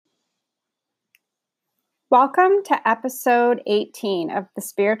Welcome to episode 18 of the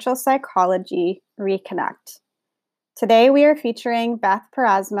Spiritual Psychology Reconnect. Today we are featuring Beth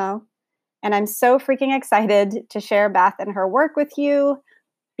Parasmo, and I'm so freaking excited to share Beth and her work with you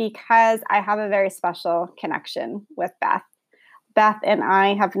because I have a very special connection with Beth. Beth and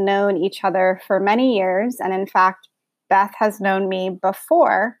I have known each other for many years, and in fact, Beth has known me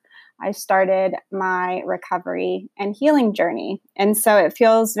before I started my recovery and healing journey. And so it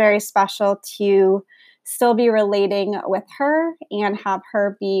feels very special to still be relating with her and have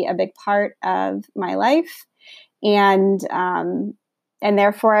her be a big part of my life. And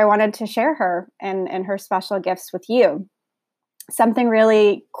therefore I wanted to share her and her special gifts with you. Something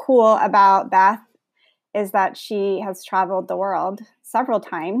really cool about Beth is that she has traveled the world several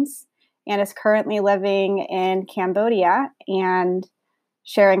times and is currently living in Cambodia and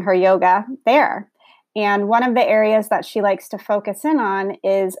sharing her yoga there. And one of the areas that she likes to focus in on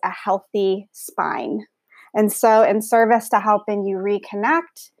is a healthy spine. And so, in service to helping you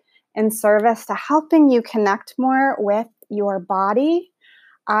reconnect, in service to helping you connect more with your body,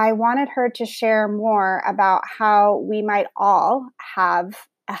 I wanted her to share more about how we might all have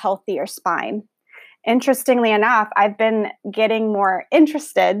a healthier spine. Interestingly enough, I've been getting more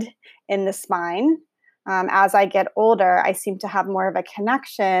interested in the spine. As I get older, I seem to have more of a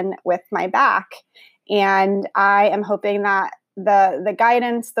connection with my back. And I am hoping that the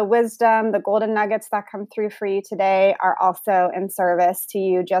guidance, the wisdom, the golden nuggets that come through for you today are also in service to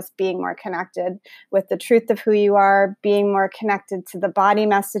you just being more connected with the truth of who you are, being more connected to the body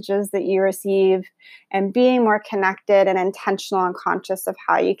messages that you receive, and being more connected and intentional and conscious of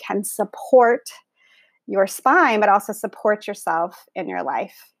how you can support your spine, but also support yourself in your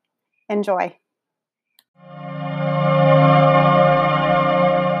life. Enjoy.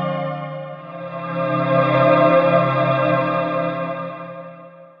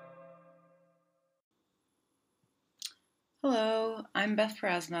 Hello, I'm Beth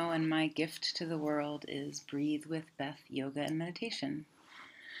Parasmo, and my gift to the world is Breathe with Beth Yoga and Meditation.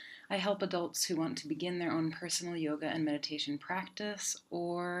 I help adults who want to begin their own personal yoga and meditation practice,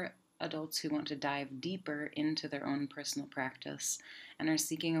 or adults who want to dive deeper into their own personal practice and are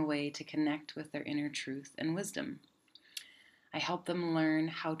seeking a way to connect with their inner truth and wisdom. I help them learn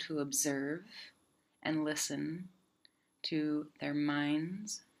how to observe and listen to their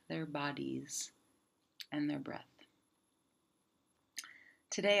minds, their bodies, and their breath.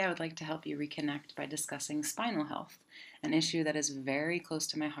 Today, I would like to help you reconnect by discussing spinal health, an issue that is very close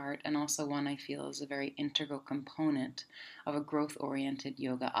to my heart and also one I feel is a very integral component of a growth-oriented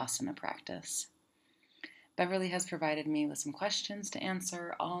yoga asana practice. Beverly has provided me with some questions to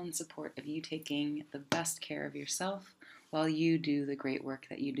answer, all in support of you taking the best care of yourself while you do the great work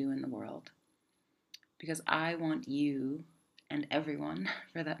that you do in the world. Because I want you, and everyone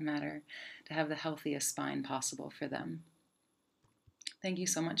for that matter, to have the healthiest spine possible for them. Thank you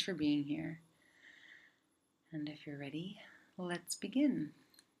so much for being here. And if you're ready, let's begin.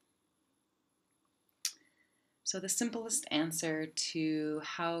 So the simplest answer to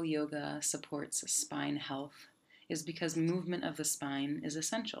how yoga supports spine health is because movement of the spine is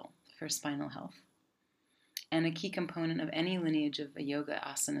essential for spinal health. And a key component of any lineage of a yoga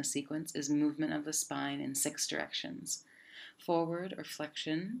asana sequence is movement of the spine in 6 directions: forward or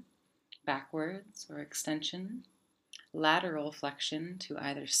flexion, backwards or extension, lateral flexion to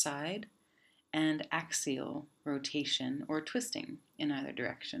either side, and axial rotation or twisting in either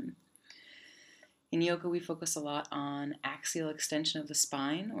direction. In yoga, we focus a lot on axial extension of the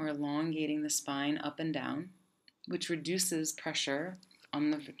spine or elongating the spine up and down, which reduces pressure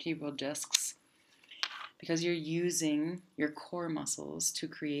on the vertebral discs because you're using your core muscles to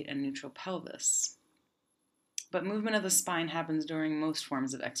create a neutral pelvis. But movement of the spine happens during most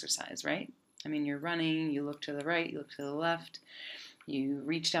forms of exercise, right? I mean, you're running, you look to the right, you look to the left, you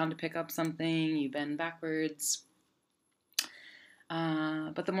reach down to pick up something, you bend backwards.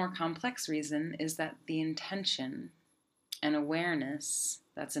 But the more complex reason is that the intention and awareness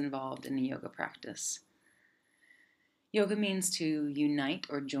that's involved in a yoga practice. Yoga means to unite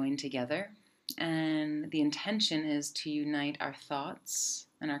or join together, and the intention is to unite our thoughts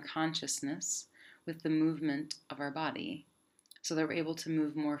and our consciousness with the movement of our body so that we're able to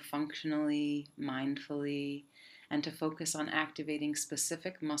move more functionally, mindfully, and to focus on activating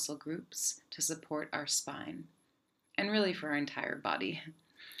specific muscle groups to support our spine, and really for our entire body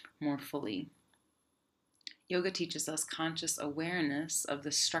more fully. Yoga teaches us conscious awareness of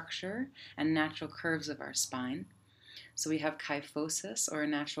the structure and natural curves of our spine. So we have kyphosis, or a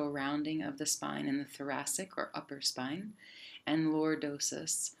natural rounding of the spine in the thoracic or upper spine, and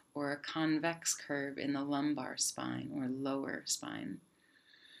lordosis, or a convex curve in the lumbar spine or lower spine.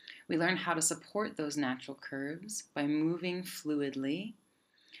 We learn how to support those natural curves by moving fluidly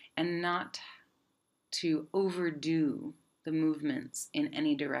and not to overdo the movements in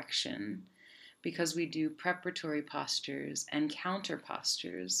any direction, because we do preparatory postures and counter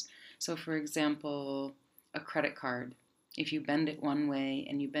postures. So, for example, a credit card, if you bend it one way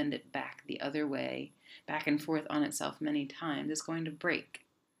and you bend it back the other way, back and forth on itself many times, it's going to break.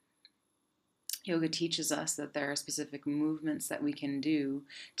 Yoga teaches us that there are specific movements that we can do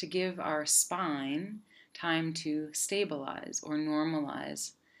to give our spine time to stabilize or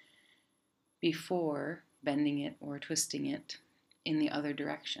normalize before bending it or twisting it in the other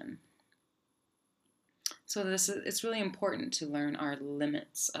direction. So it's really important to learn our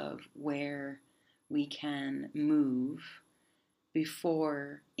limits of where we can move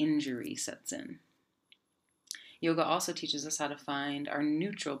before injury sets in. Yoga also teaches us how to find our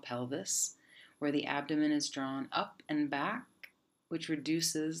neutral pelvis, where the abdomen is drawn up and back, which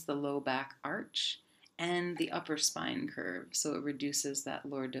reduces the low back arch and the upper spine curve, so it reduces that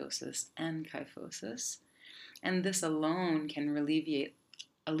lordosis and kyphosis. And this alone can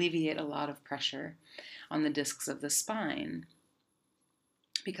alleviate a lot of pressure on the discs of the spine,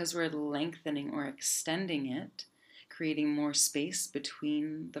 because we're lengthening or extending it, creating more space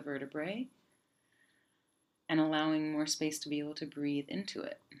between the vertebrae and allowing more space to be able to breathe into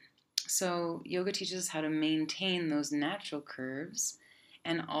it. So yoga teaches us how to maintain those natural curves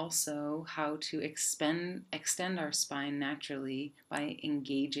and also how to extend our spine naturally by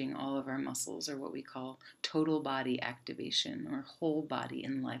engaging all of our muscles, or what we call total body activation or whole body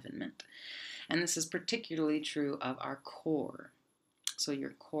enlivenment. And this is particularly true of our core, so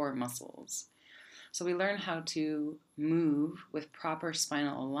your core muscles. So we learn how to move with proper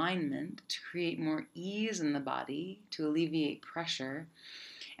spinal alignment to create more ease in the body, to alleviate pressure,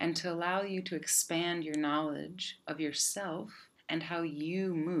 and to allow you to expand your knowledge of yourself and how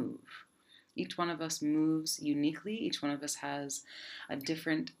you move. Each one of us moves uniquely. Each one of us has a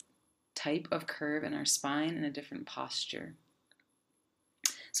different type of curve in our spine and a different posture.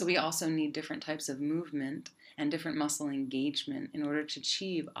 So we also need different types of movement and different muscle engagement in order to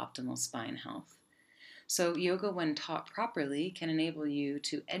achieve optimal spine health. So yoga, when taught properly, can enable you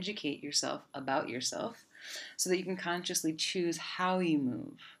to educate yourself about yourself so that you can consciously choose how you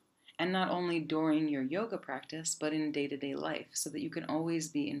move, and not only during your yoga practice, but in day-to-day life, so that you can always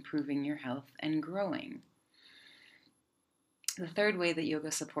be improving your health and growing. The third way that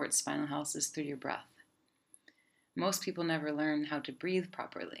yoga supports spinal health is through your breath. Most people never learn how to breathe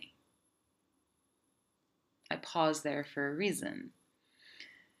properly. I pause there for a reason.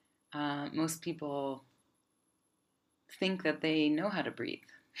 Most people think that they know how to breathe,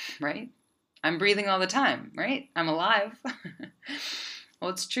 right? I'm breathing all the time, right? I'm alive. Well,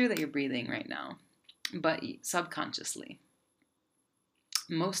 it's true that you're breathing right now, but subconsciously.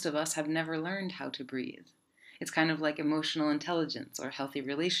 Most of us have never learned how to breathe. It's kind of like emotional intelligence or healthy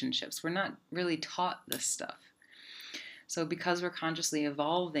relationships. We're not really taught this stuff. So because we're consciously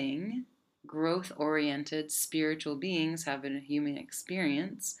evolving, growth-oriented spiritual beings having a human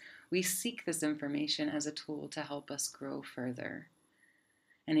experience, we seek this information as a tool to help us grow further.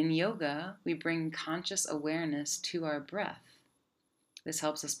 And in yoga, we bring conscious awareness to our breath. This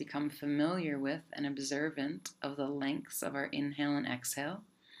helps us become familiar with and observant of the lengths of our inhale and exhale,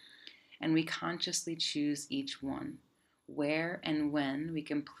 and we consciously choose each one, where and when we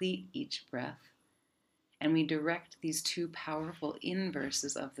complete each breath, and we direct these two powerful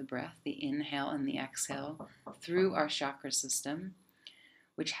inverses of the breath, the inhale and the exhale, through our chakra system,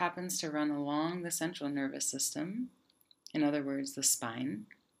 which happens to run along the central nervous system, in other words, the spine.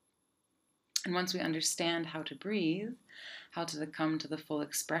 And once we understand how to breathe, how to come to the full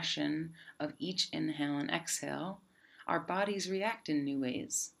expression of each inhale and exhale, our bodies react in new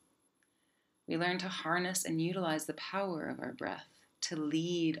ways. We learn to harness and utilize the power of our breath to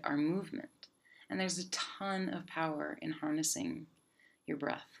lead our movement. And there's a ton of power in harnessing your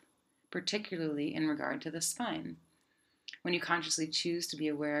breath, particularly in regard to the spine. When you consciously choose to be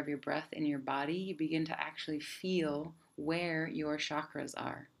aware of your breath in your body, you begin to actually feel where your chakras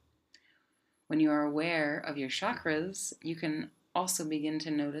are. When you are aware of your chakras, you can also begin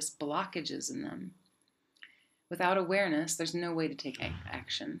to notice blockages in them. Without awareness, there's no way to take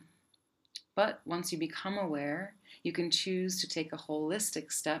action. But once you become aware, you can choose to take a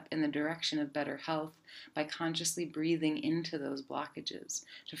holistic step in the direction of better health by consciously breathing into those blockages,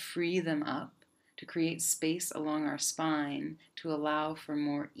 to free them up, to create space along our spine, to allow for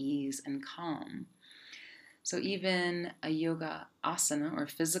more ease and calm. So even a yoga asana or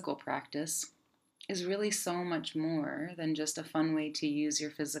physical practice is really so much more than just a fun way to use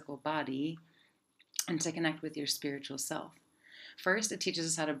your physical body and to connect with your spiritual self. First, it teaches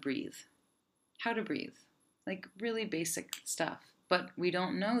us how to breathe. How to breathe. Like really basic stuff. But we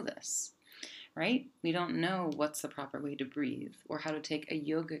don't know this, right? We don't know what's the proper way to breathe or how to take a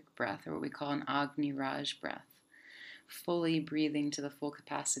yogic breath, or what we call an Agni Raj breath. Fully breathing to the full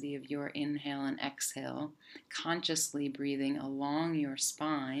capacity of your inhale and exhale, consciously breathing along your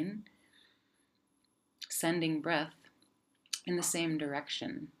spine, sending breath in the same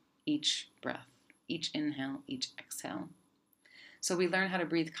direction, each breath, each inhale, each exhale. So we learn how to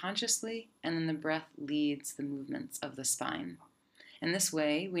breathe consciously, and then the breath leads the movements of the spine. In this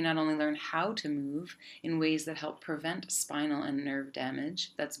way, we not only learn how to move in ways that help prevent spinal and nerve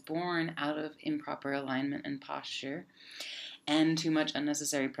damage that's born out of improper alignment and posture, and too much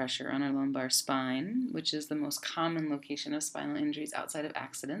unnecessary pressure on our lumbar spine, which is the most common location of spinal injuries outside of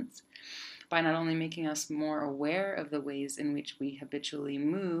accidents, by not only making us more aware of the ways in which we habitually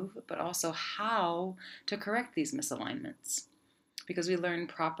move, but also how to correct these misalignments. Because we learn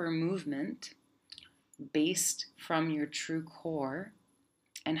proper movement based from your true core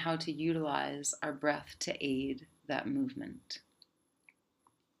and how to utilize our breath to aid that movement.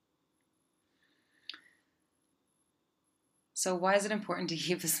 So why is it important to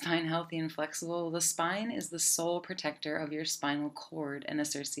keep the spine healthy and flexible? The spine is the sole protector of your spinal cord and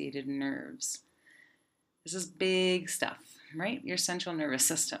associated nerves. This is big stuff, right? Your central nervous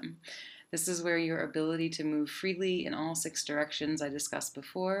system. This is where your ability to move freely in all 6 directions I discussed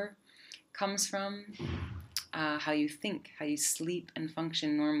before comes from. How you think, how you sleep and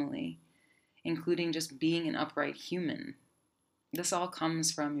function normally, including just being an upright human. This all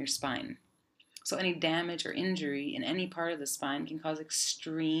comes from your spine. So any damage or injury in any part of the spine can cause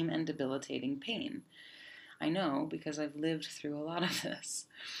extreme and debilitating pain. I know because I've lived through a lot of this.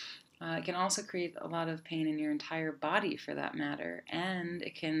 It can also create a lot of pain in your entire body for that matter, and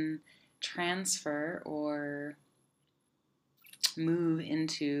it can transfer or move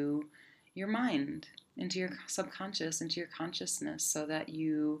into your mind, into your subconscious, into your consciousness, so that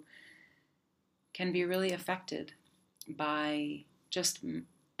you can be really affected by just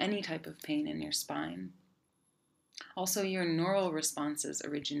any type of pain in your spine. Also, your neural responses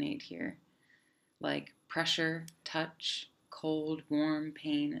originate here, like pressure, touch, cold, warm,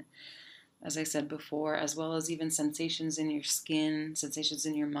 pain, as I said before, as well as even sensations in your skin, sensations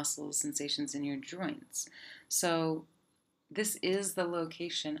in your muscles, sensations in your joints. So this is the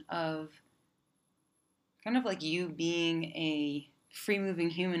location of kind of like you being a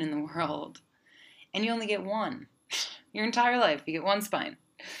free-moving human in the world, and you only get one. Your entire life, you get one spine.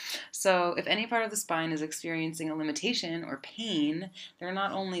 So if any part of the spine is experiencing a limitation or pain, there are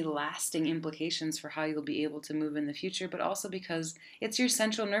not only lasting implications for how you'll be able to move in the future, but also because it's your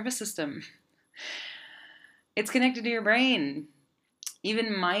central nervous system. It's connected to your brain.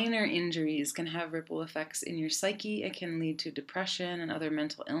 Even minor injuries can have ripple effects in your psyche. It can lead to depression and other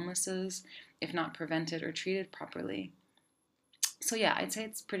mental illnesses if not prevented or treated properly. So yeah, I'd say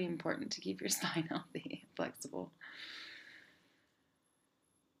it's pretty important to keep your spine healthy and flexible.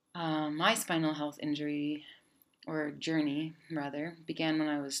 My spinal health injury, or journey rather, began when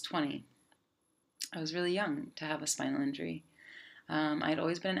I was 20. I was really young to have a spinal injury. I had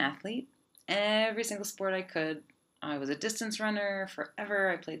always been an athlete. Every single sport I could. I was a distance runner forever.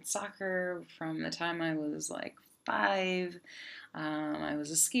 I played soccer from the time I was like 5. I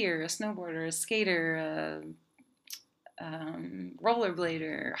was a skier, a snowboarder, a skater,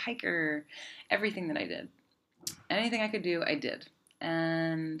 rollerblader, hiker, everything that I did. Anything I could do, I did.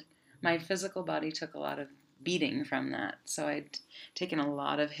 And my physical body took a lot of beating from that. So I'd taken a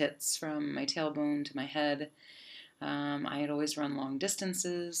lot of hits from my tailbone to my head. I had always run long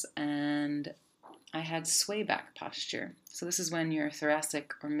distances, and I had sway back posture. So this is when your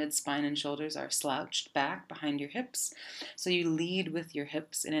thoracic or mid-spine and shoulders are slouched back behind your hips. So you lead with your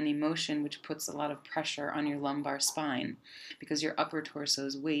hips in any motion, which puts a lot of pressure on your lumbar spine because your upper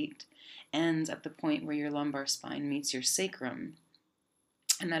torso's weight ends at the point where your lumbar spine meets your sacrum.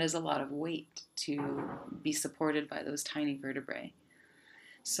 And that is a lot of weight to be supported by those tiny vertebrae.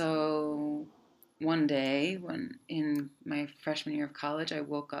 So one day, when in my freshman year of college, I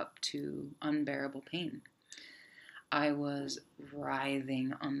woke up to unbearable pain. I was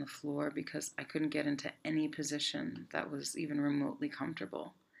writhing on the floor because I couldn't get into any position that was even remotely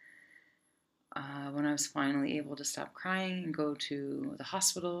comfortable. When I was finally able to stop crying and go to the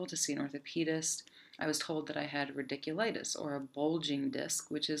hospital to see an orthopedist, I was told that I had radiculitis, or a bulging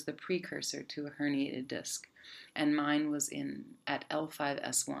disc, which is the precursor to a herniated disc. And mine was at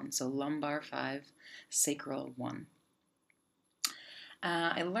L5S1, so lumbar 5, sacral 1.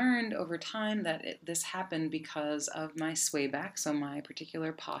 I learned over time that this happened because of my sway back, so my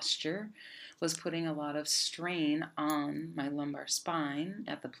particular posture was putting a lot of strain on my lumbar spine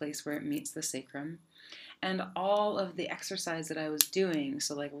at the place where it meets the sacrum. And all of the exercise that I was doing,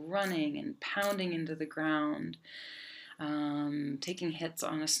 so like running and pounding into the ground, taking hits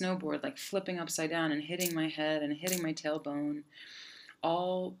on a snowboard, like flipping upside down and hitting my head and hitting my tailbone,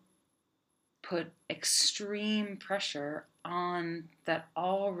 all put extreme pressure on that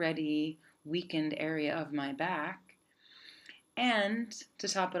already weakened area of my back. And to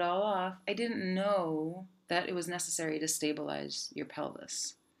top it all off, I didn't know that it was necessary to stabilize your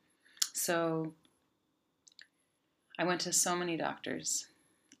pelvis. So I went to so many doctors,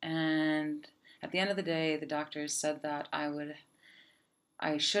 and at the end of the day, the doctors said that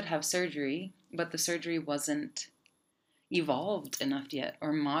I should have surgery, but the surgery wasn't evolved enough yet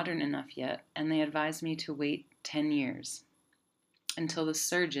or modern enough yet, and they advised me to wait 10 years until the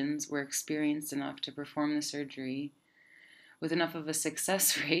surgeons were experienced enough to perform the surgery with enough of a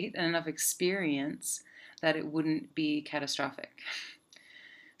success rate and enough experience that it wouldn't be catastrophic.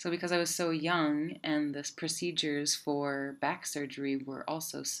 So because I was so young and the procedures for back surgery were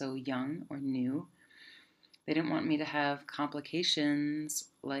also so young or new, they didn't want me to have complications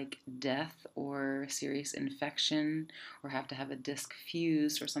like death or serious infection or have to have a disc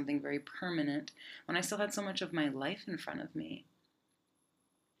fused or something very permanent when I still had so much of my life in front of me.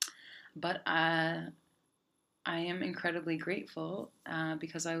 But I am incredibly grateful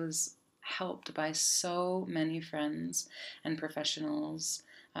because I was helped by so many friends and professionals.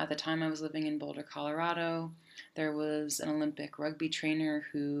 At the time I was living in Boulder, Colorado, there was an Olympic rugby trainer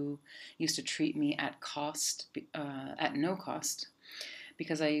who used to treat me at no cost,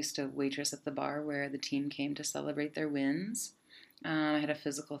 because I used to waitress at the bar where the team came to celebrate their wins. I had a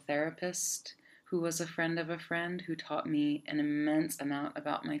physical therapist who was a friend of a friend who taught me an immense amount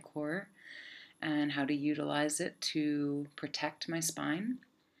about my core and how to utilize it to protect my spine.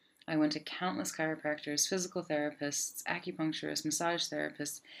 I went to countless chiropractors, physical therapists, acupuncturists, massage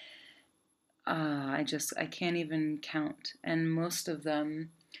therapists. I can't even count. And most of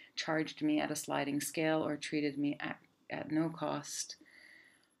them charged me at a sliding scale or treated me at no cost.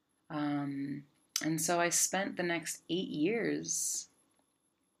 And so I spent the next 8 years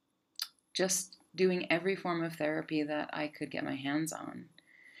just doing every form of therapy that I could get my hands on.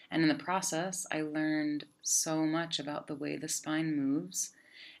 And in the process, I learned so much about the way the spine moves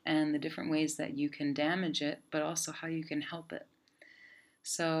and the different ways that you can damage it, but also how you can help it.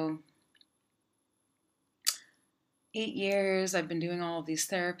 So 8 years, I've been doing all of these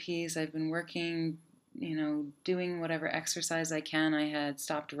therapies. I've been working, doing whatever exercise I can. I had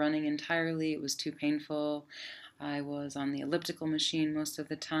stopped running entirely. It was too painful. I was on the elliptical machine most of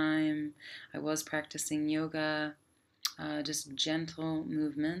the time. I was practicing yoga, just gentle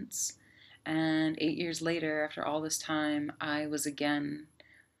movements. And 8 years later, after all this time, I was again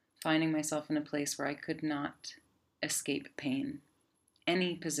finding myself in a place where I could not escape pain.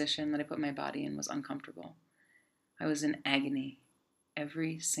 Any position that I put my body in was uncomfortable. I was in agony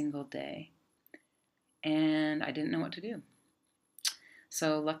every single day, and I didn't know what to do.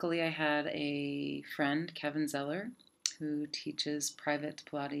 So luckily I had a friend, Kevin Zeller, who teaches private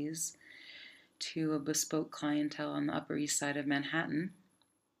Pilates to a bespoke clientele on the Upper East Side of Manhattan.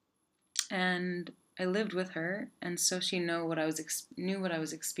 And I lived with her, and so she knew what I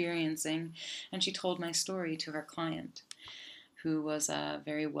was experiencing, and she told my story to her client, who was a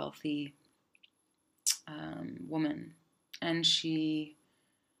very wealthy woman. And she,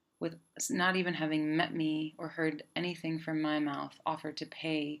 with not even having met me or heard anything from my mouth, offered to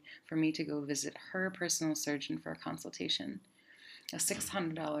pay for me to go visit her personal surgeon for a consultation, a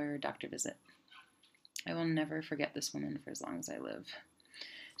 $600 doctor visit. I will never forget this woman for as long as I live.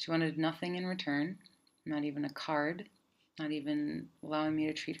 She wanted nothing in return, not even a card, not even allowing me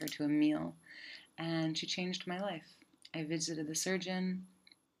to treat her to a meal, and she changed my life. I visited the surgeon.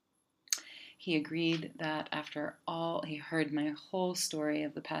 He agreed that after all, he heard my whole story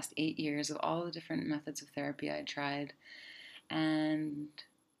of the past 8 years of all the different methods of therapy I'd tried, and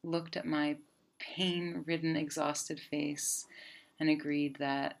looked at my pain-ridden, exhausted face and agreed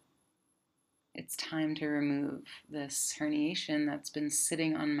that it's time to remove this herniation that's been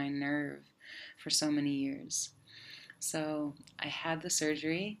sitting on my nerve for so many years. So I had the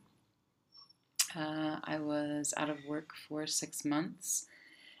surgery. I was out of work for 6 months,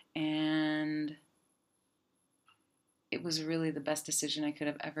 and it was really the best decision I could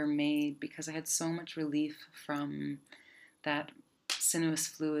have ever made because I had so much relief from that sinuous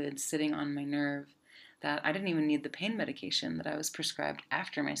fluid sitting on my nerve that I didn't even need the pain medication that I was prescribed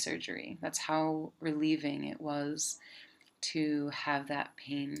after my surgery. That's how relieving it was to have that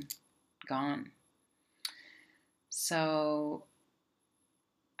pain gone. So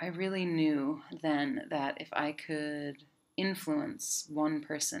I really knew then that if I could influence one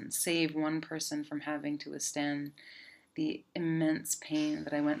person, save one person from having to withstand the immense pain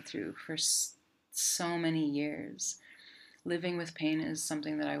that I went through for so many years. Living with pain is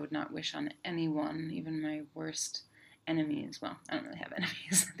something that I would not wish on anyone, even my worst enemies. Well, I don't really have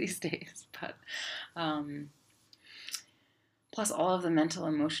enemies these days, but plus all of the mental,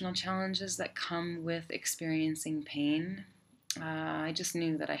 emotional challenges that come with experiencing pain. I just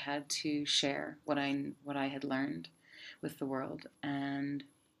knew that I had to share what I had learned with the world, and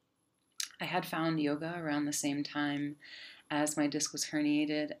I had found yoga around the same time as my disc was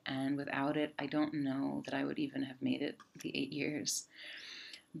herniated, and without it, I don't know that I would even have made it the 8 years.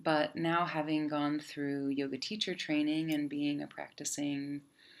 But now, having gone through yoga teacher training and being a practicing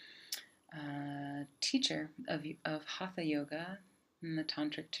teacher of Hatha yoga in the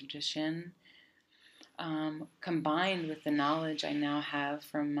tantric tradition, combined with the knowledge I now have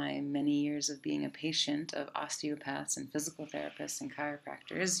from my many years of being a patient of osteopaths and physical therapists and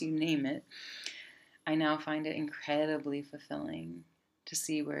chiropractors, you name it, I now find it incredibly fulfilling to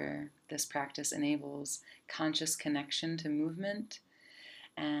see where this practice enables conscious connection to movement,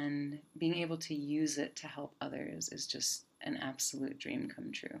 and being able to use it to help others is just an absolute dream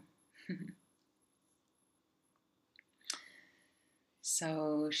come true.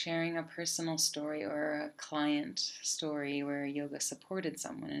 So sharing a personal story or a client story where yoga supported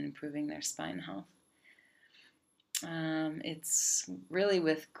someone in improving their spine health. It's really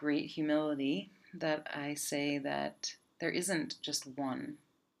with great humility that I say that there isn't just one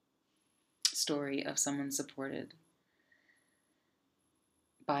story of someone supported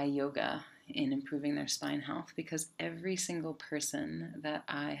by yoga in improving their spine health, because every single person that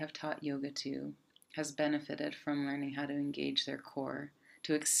I have taught yoga to has benefited from learning how to engage their core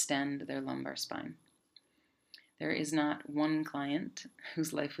to extend their lumbar spine. There is not one client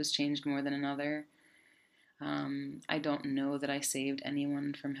whose life was changed more than another. I don't know that I saved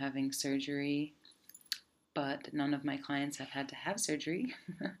anyone from having surgery, but none of my clients have had to have surgery.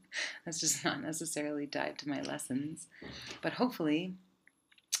 That's just not necessarily tied to my lessons. But hopefully,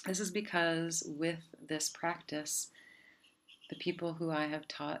 this is because with this practice, the people who I have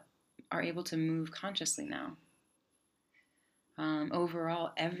taught are able to move consciously now.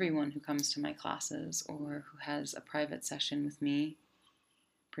 Overall, everyone who comes to my classes or who has a private session with me,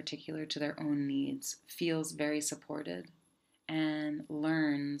 particular to their own needs, feels very supported and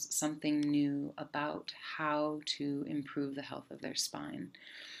learns something new about how to improve the health of their spine.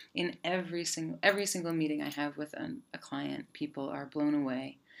 In every single meeting I have with a client, people are blown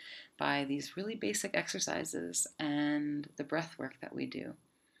away by these really basic exercises and the breath work that we do.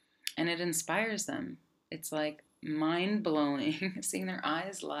 And it inspires them. It's like mind-blowing seeing their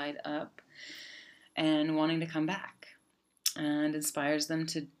eyes light up and wanting to come back, and inspires them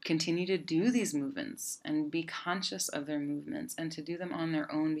to continue to do these movements and be conscious of their movements and to do them on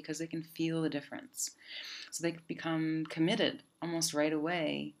their own because they can feel the difference. So they become committed almost right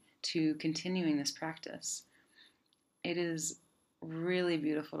away to continuing this practice. It is really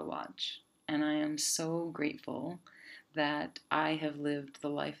beautiful to watch, and I am so grateful that I have lived the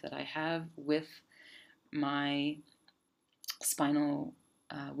life that I have with my spinal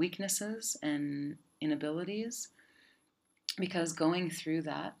weaknesses and inabilities, because going through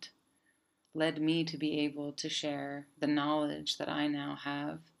that led me to be able to share the knowledge that I now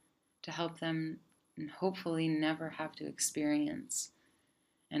have to help them hopefully never have to experience,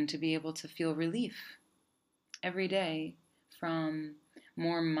 and to be able to feel relief every day from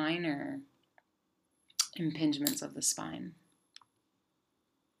more minor impingements of the spine.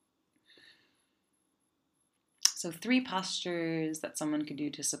 So 3 postures that someone could do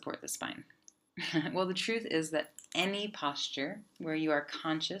to support the spine. Well, the truth is that any posture where you are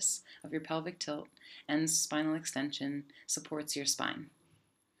conscious of your pelvic tilt and spinal extension supports your spine.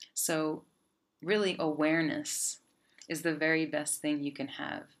 So really, awareness is the very best thing you can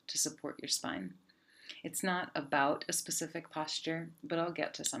have to support your spine. It's not about a specific posture, but I'll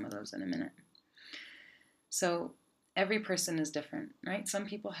get to some of those in a minute. So every person is different, right? Some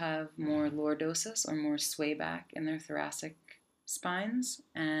people have more lordosis or more sway back in their thoracic spines,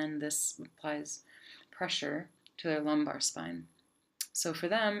 and this applies pressure to their lumbar spine. So for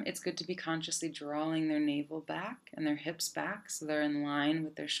them, it's good to be consciously drawing their navel back and their hips back so they're in line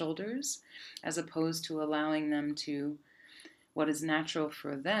with their shoulders, as opposed to allowing them to, what is natural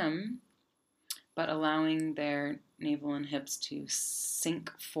for them, but allowing their navel and hips to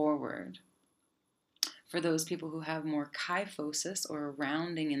sink forward. For those people who have more kyphosis or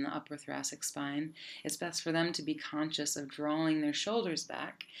rounding in the upper thoracic spine, it's best for them to be conscious of drawing their shoulders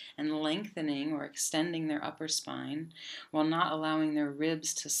back and lengthening or extending their upper spine while not allowing their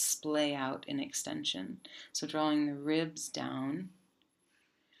ribs to splay out in extension. So drawing the ribs down.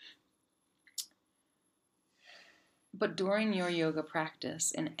 But during your yoga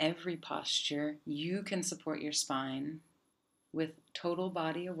practice, in every posture, you can support your spine with total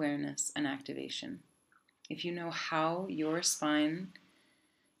body awareness and activation. If you know how your spine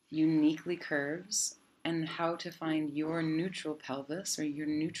uniquely curves and how to find your neutral pelvis or your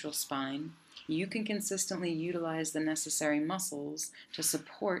neutral spine, you can consistently utilize the necessary muscles to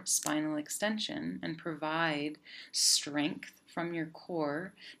support spinal extension and provide strength from your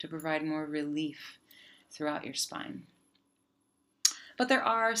core to provide more relief throughout your spine. But there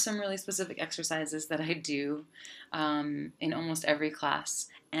are some really specific exercises that I do in almost every class.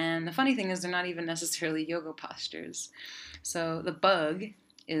 And the funny thing is, they're not even necessarily yoga postures. So the bug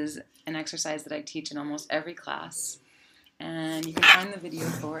is an exercise that I teach in almost every class. And you can find the video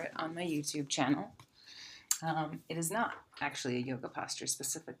for it on my YouTube channel. It is not actually a yoga posture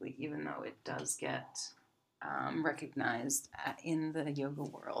specifically, even though it does get recognized in the yoga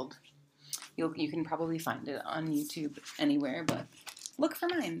world. You can probably find it on YouTube anywhere, but look for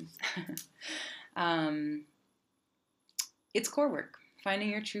mine. It's core work, finding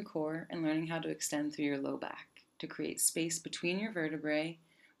your true core and learning how to extend through your low back to create space between your vertebrae,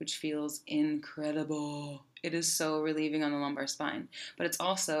 which feels incredible. It is so relieving on the lumbar spine, but it's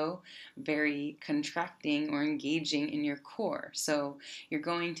also very contracting or engaging in your core. So you're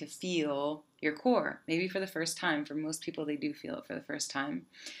going to feel your core, maybe for the first time. For most people, they do feel it for the first time.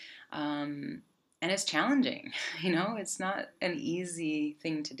 And it's challenging, it's not an easy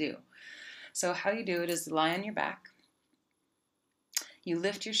thing to do. So how you do it is lie on your back. You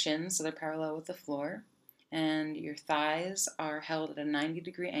lift your shins so they're parallel with the floor, and your thighs are held at a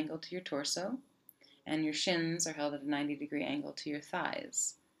 90-degree angle to your torso, and your shins are held at a 90-degree angle to your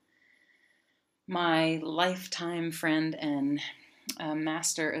thighs. My lifetime friend and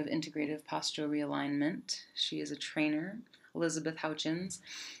master of integrative postural realignment, she is a trainer, Elizabeth Houchins.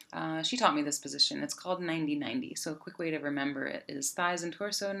 She taught me this position. It's called 90-90. So a quick way to remember it is thighs and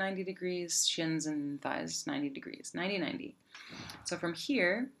torso 90 degrees, shins and thighs 90 degrees, 90-90. So from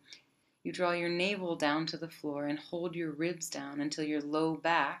here, you draw your navel down to the floor and hold your ribs down until your low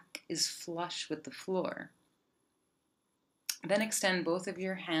back is flush with the floor. Then extend both of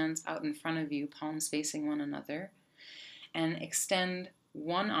your hands out in front of you, palms facing one another, and extend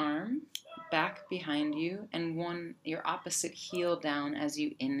one arm back behind you and your opposite heel down as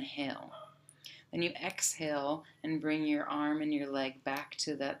you inhale. Then you exhale and bring your arm and your leg back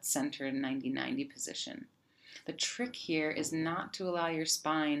to that centered 90-90 position. The trick here is not to allow your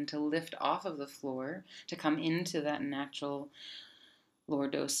spine to lift off of the floor to come into that natural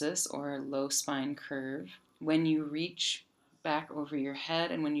lordosis or low spine curve when you reach back over your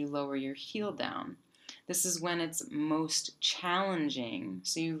head and when you lower your heel down. This is when it's most challenging,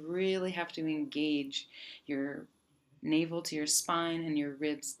 so you really have to engage your navel to your spine and your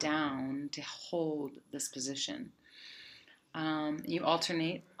ribs down to hold this position. You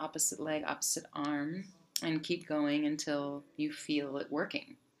alternate opposite leg, opposite arm, and keep going until you feel it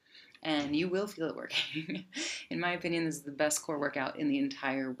working. And you will feel it working. In my opinion, this is the best core workout in the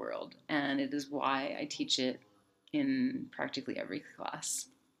entire world, and it is why I teach it in practically every class.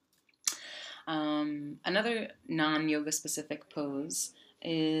 Another non-yoga specific pose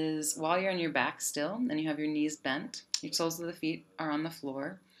is while you're on your back still and you have your knees bent, your soles of the feet are on the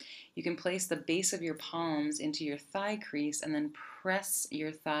floor. You can place the base of your palms into your thigh crease and then press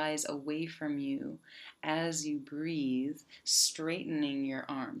your thighs away from you as you breathe, straightening your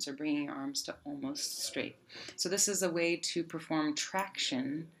arms or bringing your arms to almost straight. So this is a way to perform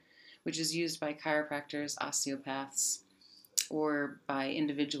traction, which is used by chiropractors, osteopaths, or by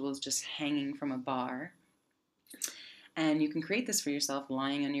individuals just hanging from a bar. And you can create this for yourself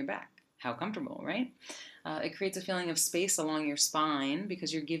lying on your back. How comfortable, right? It creates a feeling of space along your spine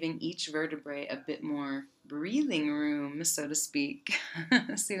because you're giving each vertebrae a bit more breathing room, so to speak.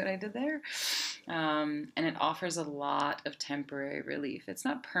 See what I did there? And it offers a lot of temporary relief. It's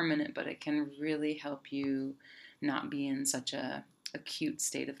not permanent, but it can really help you not be in such a acute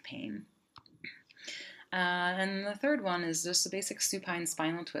state of pain. And the third one is just a basic supine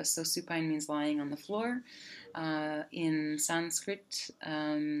spinal twist. So supine means lying on the floor. In Sanskrit,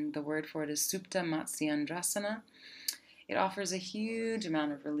 the word for it is Supta Matsyendrasana. It offers a huge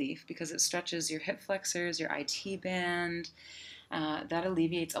amount of relief because it stretches your hip flexors, your IT band. That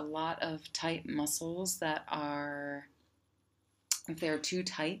alleviates a lot of tight muscles that are, if they're too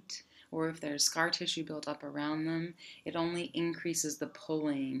tight, or if there's scar tissue built up around them, it only increases the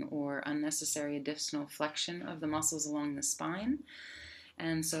pulling or unnecessary additional flexion of the muscles along the spine.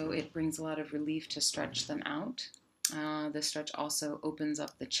 And so it brings a lot of relief to stretch them out. The stretch also opens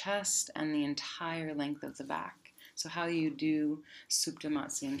up the chest and the entire length of the back. So how you do Supta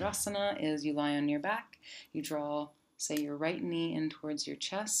Matsyendrasana is you lie on your back, you draw, say, your right knee in towards your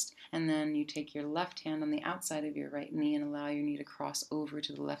chest, and then you take your left hand on the outside of your right knee and allow your knee to cross over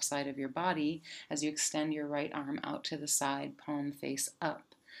to the left side of your body as you extend your right arm out to the side, palm face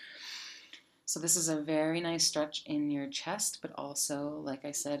up. So this is a very nice stretch in your chest, but also, like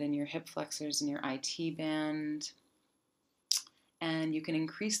I said, in your hip flexors and your IT band. And you can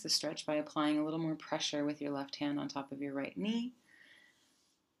increase the stretch by applying a little more pressure with your left hand on top of your right knee.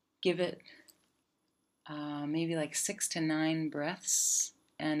 Give it maybe like 6 to 9 breaths.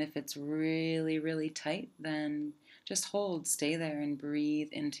 And if it's really, really tight, then just hold, stay there, and breathe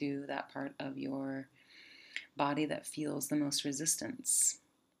into that part of your body that feels the most resistance.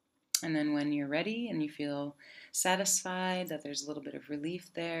 And then when you're ready and you feel satisfied that there's a little bit of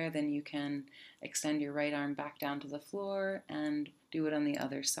relief there, then you can extend your right arm back down to the floor and do it on the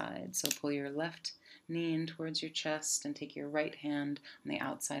other side. So pull your left knee in towards your chest and take your right hand on the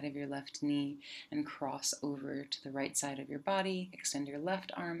outside of your left knee and cross over to the right side of your body. Extend your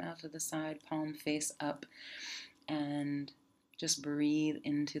left arm out to the side, palm face up, and just breathe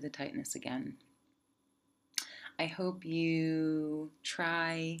into the tightness again. I hope you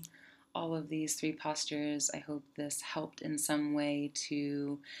try all of these 3 postures. I hope this helped in some way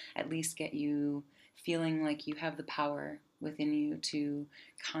to at least get you feeling like you have the power within you to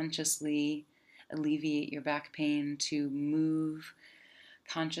consciously alleviate your back pain, to move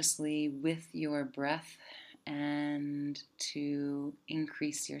consciously with your breath, and to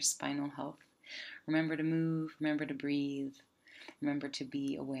increase your spinal health. Remember to move, remember to breathe, remember to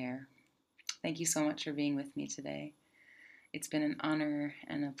be aware. Thank you so much for being with me today. It's been an honor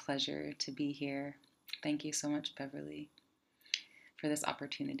and a pleasure to be here. Thank you so much, Beverly, for this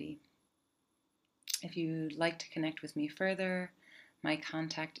opportunity. If you'd like to connect with me further, my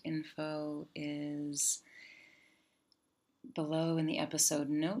contact info is below in the episode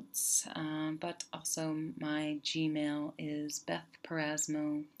notes, but also my Gmail is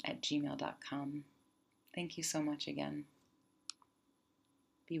bethparasmo@gmail.com. Thank you so much again.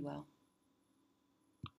 Be well.